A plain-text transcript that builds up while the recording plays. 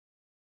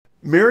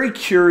Marie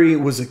Curie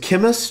was a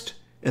chemist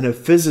and a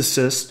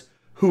physicist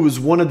who was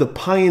one of the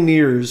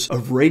pioneers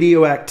of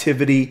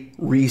radioactivity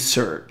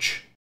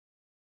research.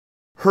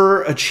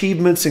 Her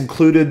achievements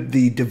included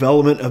the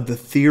development of the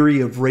theory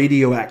of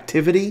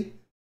radioactivity.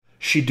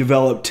 She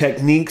developed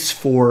techniques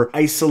for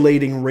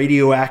isolating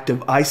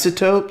radioactive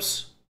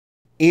isotopes,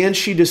 and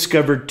she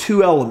discovered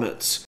two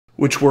elements,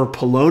 which were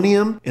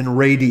polonium and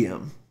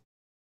radium.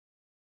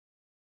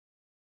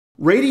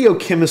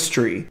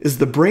 Radiochemistry is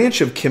the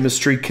branch of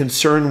chemistry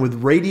concerned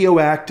with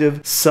radioactive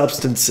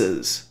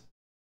substances.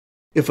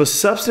 If a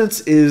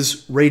substance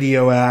is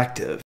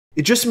radioactive,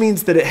 it just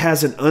means that it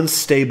has an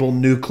unstable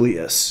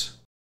nucleus.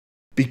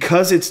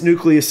 Because its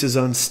nucleus is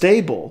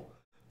unstable,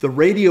 the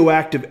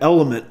radioactive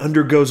element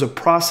undergoes a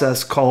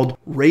process called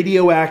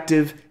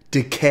radioactive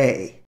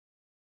decay.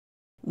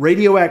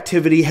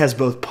 Radioactivity has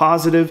both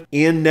positive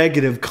and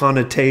negative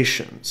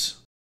connotations.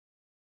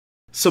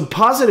 Some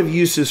positive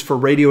uses for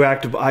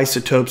radioactive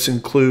isotopes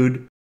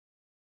include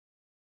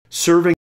serving